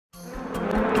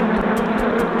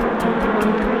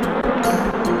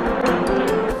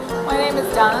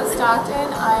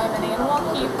Stockton. I am an animal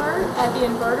keeper at the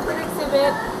invertebrate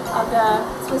exhibit of the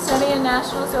Smithsonian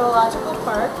National Zoological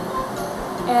Park.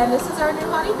 And this is our new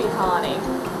honeybee colony.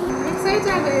 I'm excited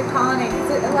to have a new colony because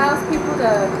it allows people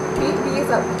to meet bees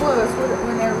up close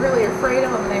when they're really afraid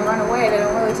of them and they run away. They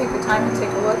don't really take the time to take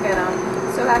a look at them.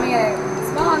 So having a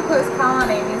small enclosed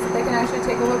colony means that they can actually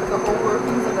take a look at the whole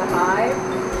workings of the hive.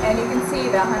 And you can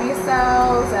see the honey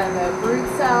cells and the brood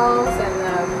cells and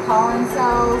the pollen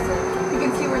cells. And you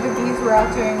can see where the bees were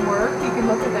out doing work. You can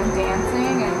look at them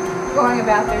dancing and going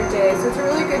about their day. So it's a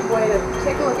really good way to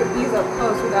take a look at bees up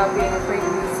close without being afraid to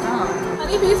be stung.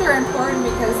 Honeybees are important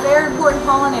because they're important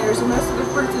pollinators of most of the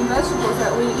fruits and vegetables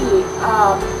that we eat.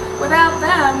 Without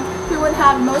them, we wouldn't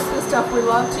have most of the stuff we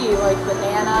love to eat, like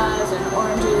bananas and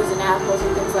oranges and apples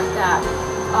and things like that.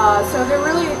 So they're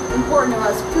really important to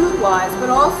us food-wise, but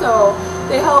also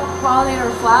they help pollinate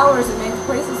our flowers and make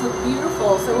places look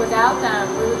beautiful. So without them,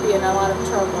 we would be in a lot of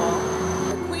trouble.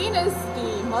 The queen is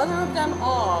the mother of them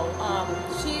all.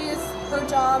 Her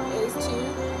job is to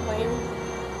lay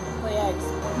eggs.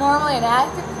 Normally an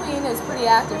active queen is pretty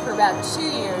active for about 2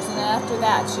 years, and then after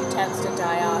that she tends to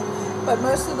die off. But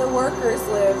most of the workers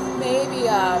live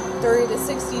maybe 30 to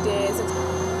 60 days.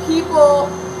 People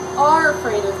are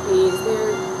afraid of bees.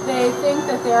 They think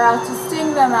that they're out to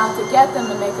sting them, out to get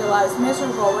them, to make their lives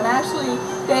miserable, when actually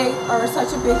they are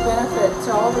such a big benefit to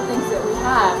all the things that we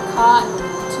have, cotton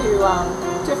to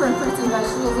different fruits and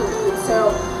vegetables that we eat.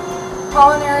 So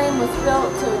Pollinarium was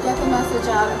built to get the message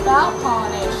out about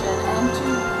pollination and to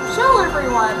show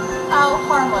everyone how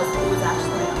harmless bees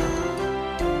actually are.